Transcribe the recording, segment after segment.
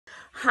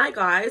Hi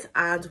guys,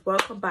 and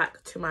welcome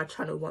back to my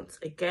channel once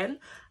again,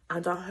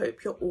 and I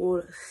hope you're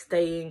all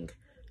staying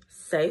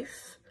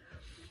safe.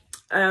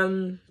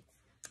 Today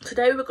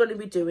we're going to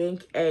be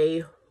doing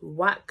a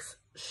wax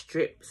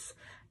strips,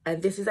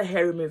 and this is a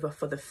hair remover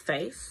for the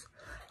face.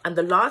 And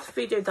the last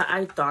video that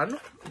I done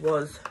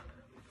was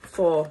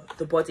for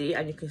the body,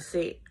 and you can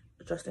see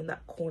just in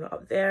that corner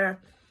up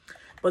there,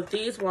 but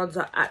these ones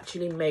are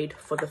actually made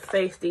for the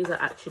face. These are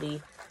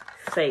actually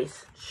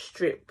face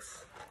strips.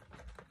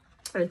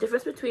 And the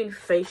difference between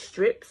face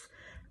strips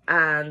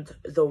and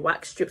the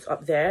wax strips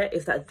up there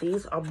is that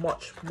these are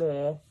much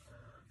more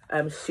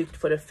suited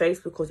for the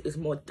face because it's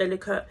more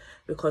delicate,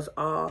 because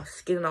our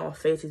skin on our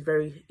face is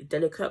very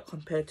delicate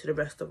compared to the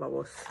rest of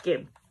our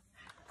skin.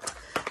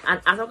 And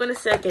as I'm going to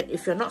say again,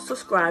 if you're not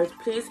subscribed,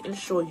 please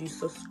ensure you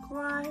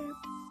subscribe,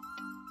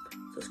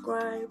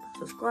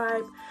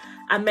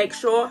 and make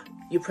sure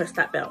you press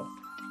that bell.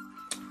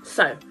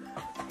 So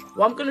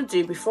what I'm going to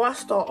do before I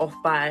start off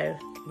by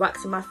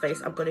waxing my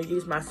face, I'm going to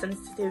use my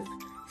Sensitive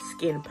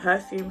Skin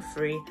perfume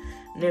free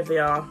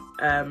Nivea.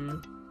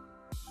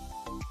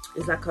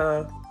 It's like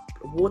a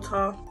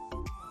water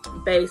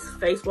based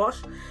face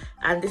wash,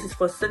 and this is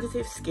for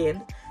sensitive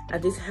skin,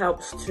 and this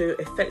helps to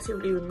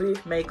effectively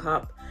remove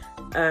makeup,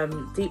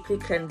 deeply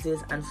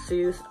cleanses and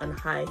soothes and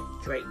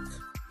hydrates.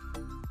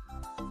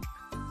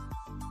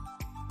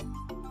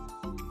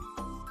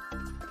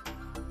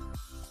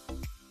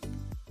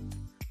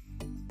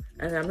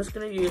 And I'm just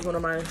going to use one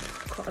of my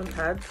cotton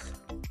pads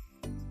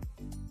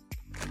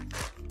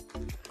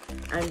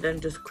and then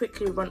just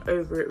quickly run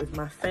over it with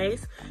my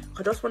face.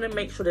 I just want to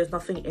make sure there's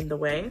nothing in the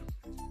way.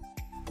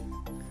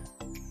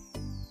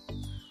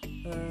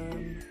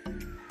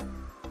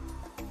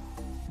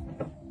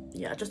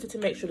 Yeah, I just need to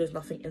make sure there's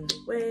nothing in the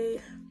way.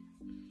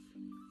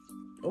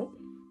 Oh.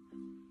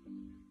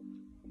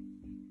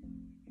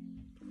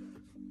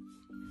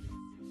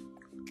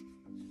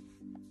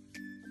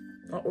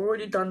 I've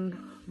already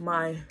done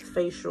my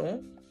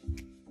facial.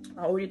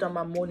 I already done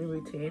my morning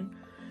routine.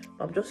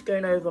 I'm just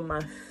going over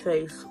my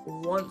face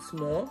once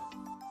more,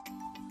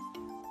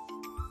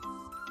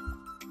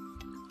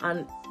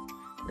 and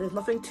there's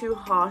nothing too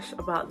harsh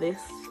about this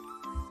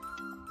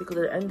because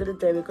at the end of the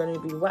day we're going to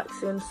be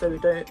waxing, so we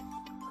don't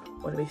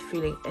want to be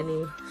feeling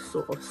any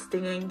sort of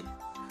stinging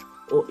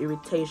or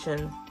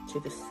irritation to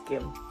the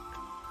skin.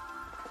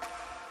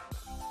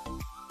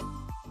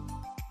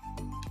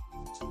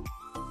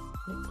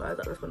 Guys,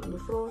 that just went on the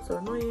floor, so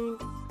annoying.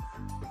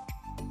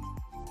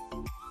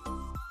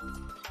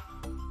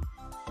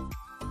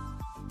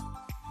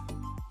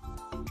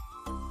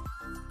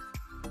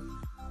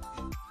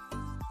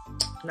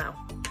 Now,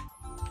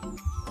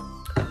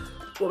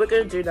 what we're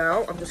going to do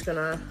now, I'm just going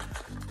to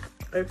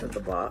open the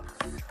box.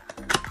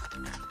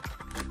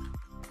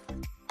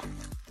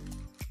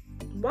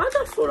 Why does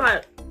I feel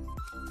like...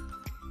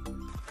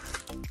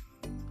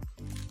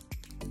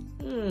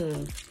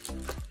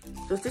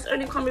 Does this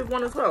only come with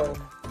one as well?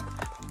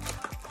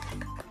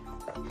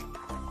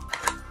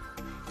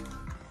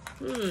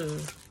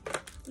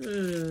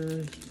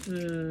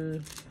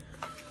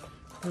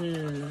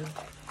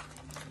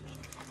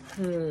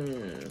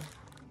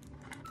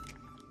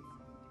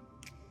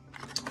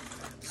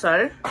 So,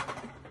 I'm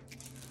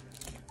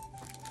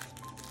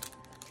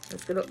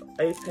just gonna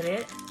open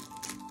it.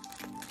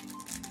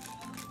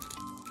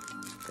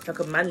 If I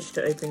can manage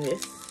to open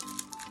this.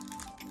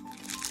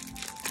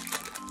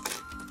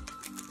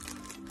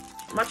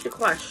 I'm actually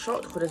quite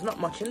shocked because there's not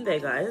much in there,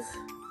 guys.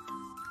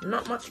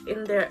 Not much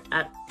in there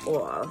at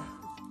all.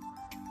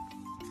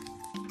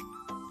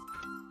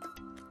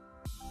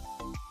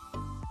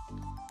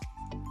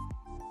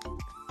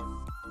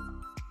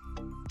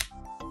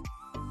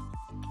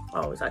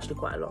 Oh, it's actually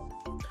quite a lot.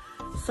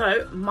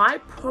 So my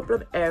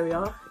problem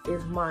area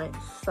is my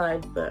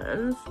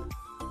sideburns.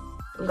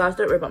 And guys,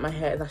 don't worry about my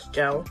hair, that's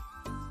gel.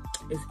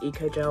 It's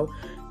eco gel.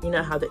 You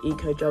know how the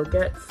eco gel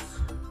gets.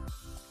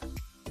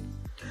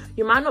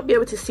 You might not be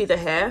able to see the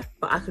hair,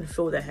 but I can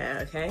feel the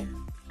hair, okay?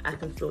 I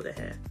can feel the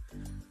hair.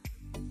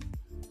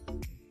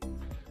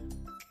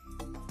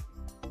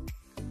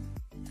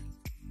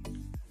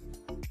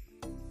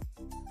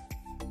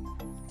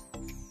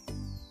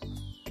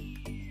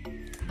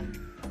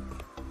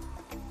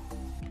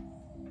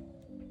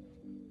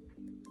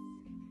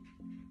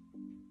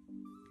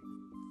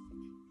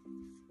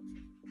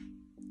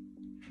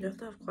 You have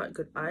to have quite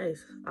good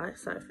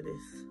eyesight for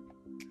this.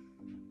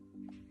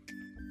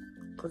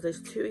 Because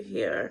there's two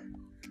here.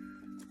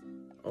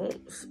 Oh,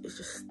 it's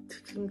just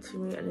sticking to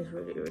me and it's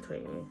really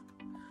irritating me.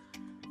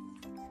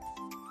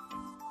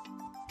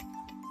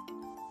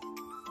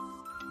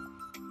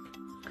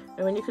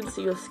 And when you can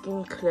see your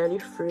skin clearly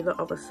through the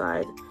other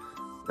side,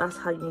 that's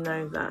how you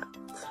know that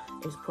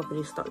it's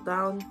properly stuck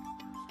down.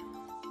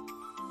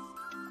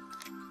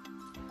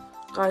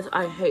 Guys,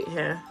 I hate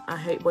hair. I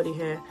hate body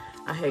hair.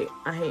 I hate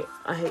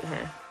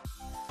hair.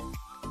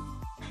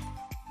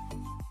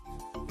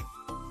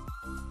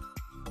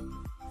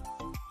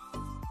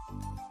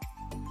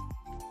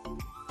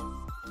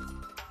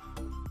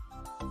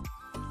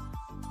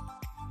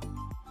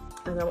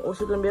 and And I'm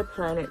also going to be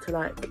applying it to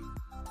like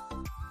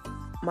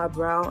my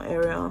brow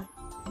area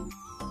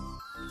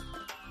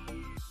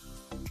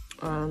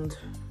and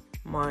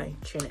my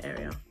chin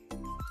area.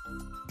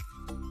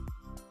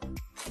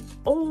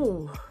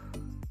 Oh,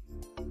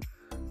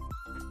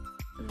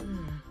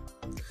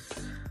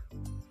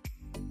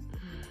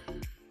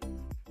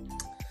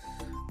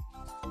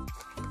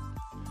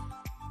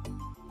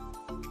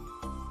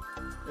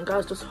 and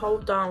guys, just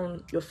hold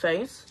down your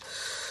face.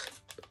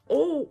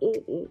 Oh,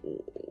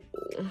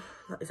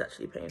 that is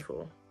actually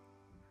painful.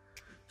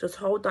 Just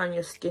hold down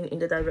your skin in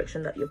the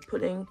direction that you're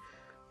pulling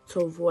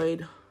to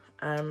avoid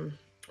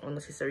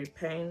unnecessary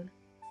pain.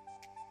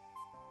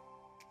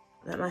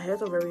 Like, my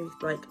hairs are very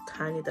like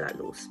tiny, they're like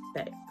little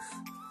specks.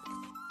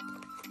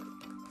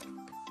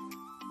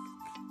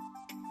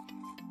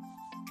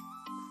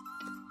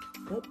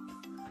 Oh.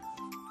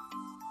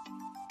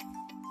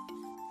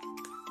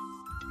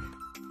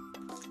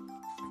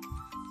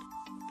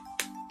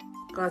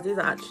 Guys, these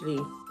are actually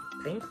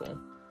painful.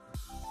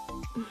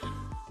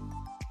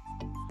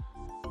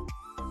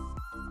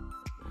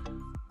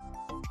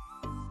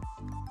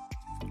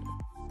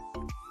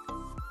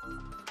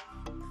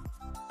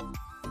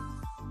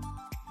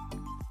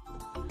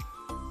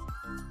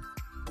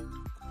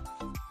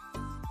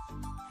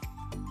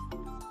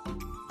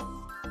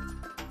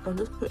 I'm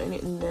just putting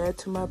it near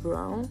to my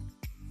brow.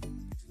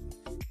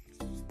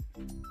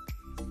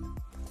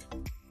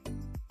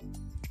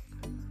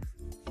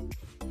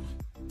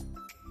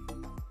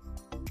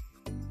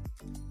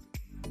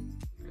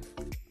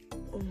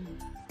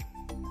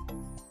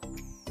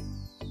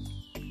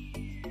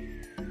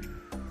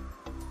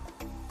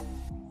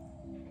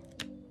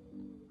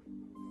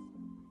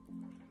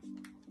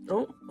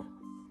 Oh,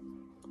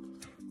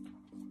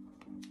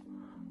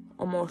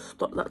 I'm gonna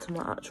stop that to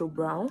my actual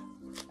brow.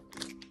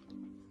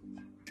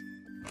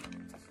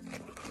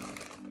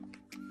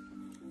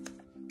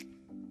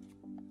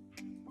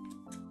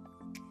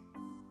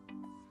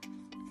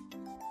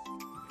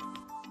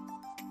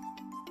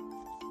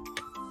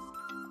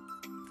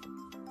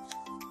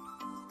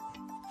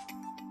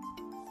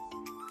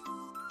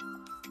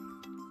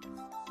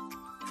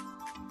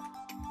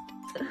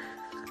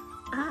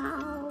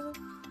 Ow.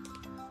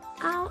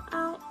 Ow,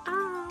 ow,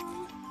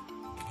 ow.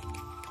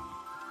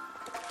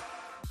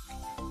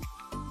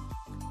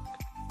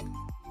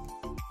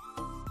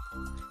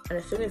 And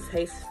the thing with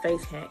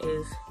face hair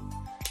is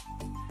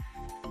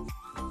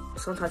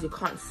sometimes you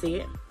can't see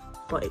it,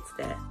 but it's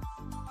there.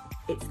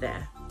 It's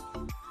there.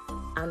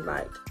 And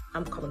like,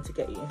 I'm coming to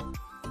get you.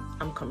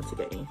 I'm coming to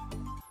get you.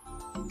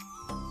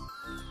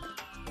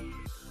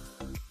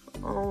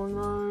 Oh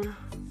no.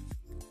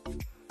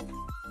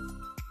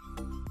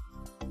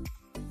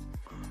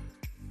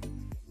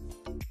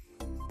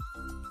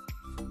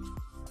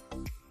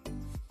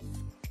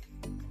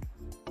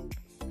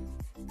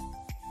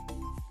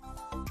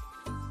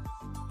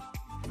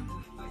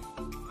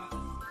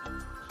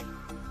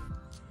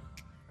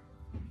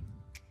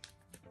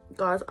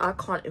 Guys, I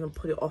can't even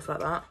pull it off like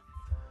that.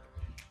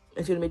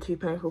 It's gonna be too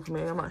painful for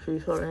me. I'm actually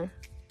sorry.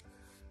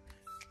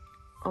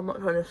 I'm not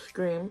trying to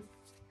scream.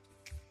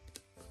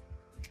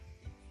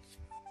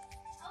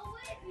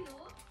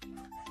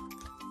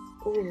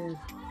 Oh.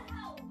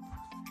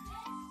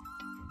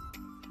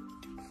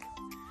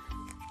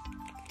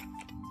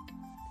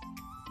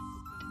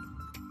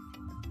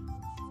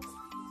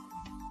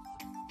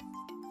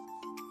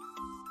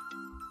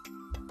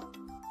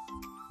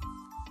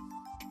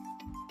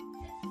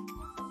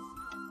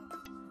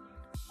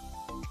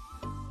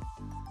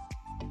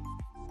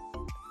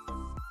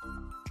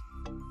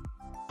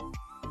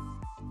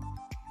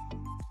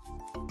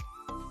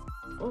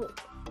 Oh.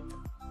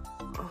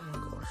 Oh my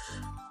gosh.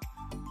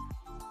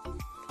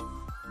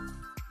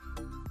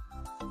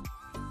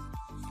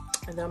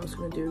 And then I'm just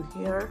gonna do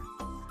here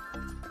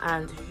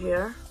and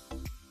here.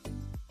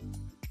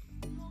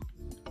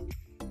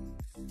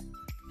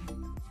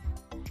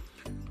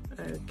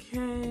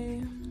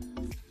 Okay.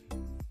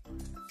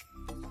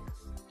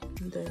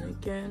 And then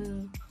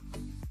again.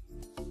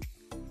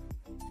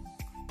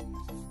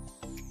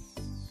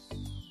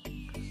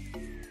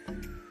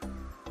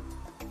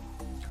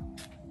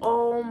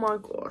 Oh my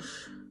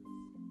gosh.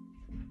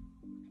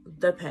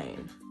 The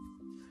pain.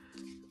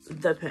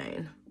 The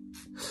pain.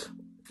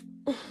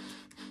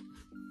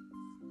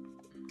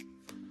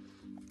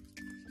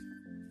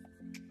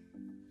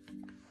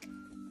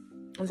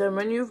 And then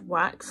when you've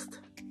waxed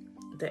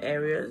the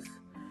areas,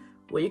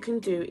 what you can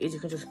do is you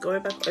can just go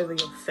back over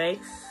your face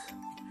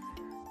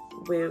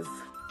with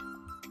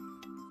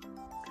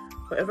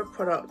whatever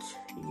product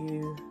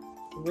you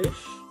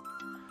wish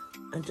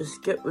and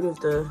just get rid of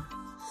the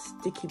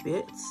sticky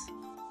bits,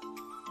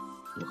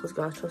 because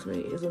guys, trust me,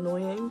 it is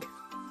annoying.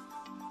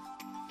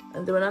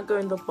 And then when I go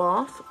in the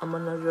bath, I'm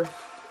gonna just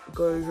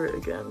go over it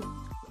again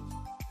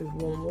with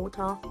warm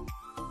water.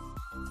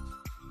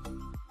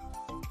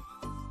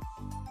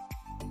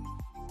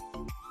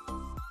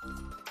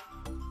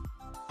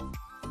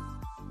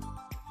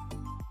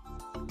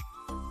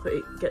 But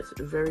it gets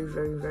very,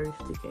 very, very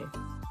sticky.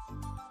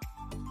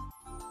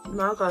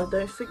 Now guys,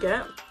 don't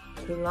forget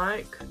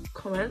like,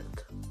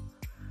 comment,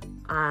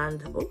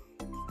 and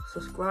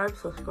subscribe,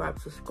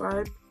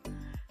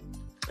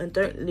 and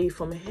don't leave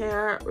from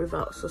here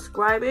without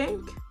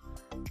subscribing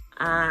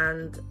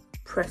and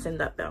pressing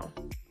that bell.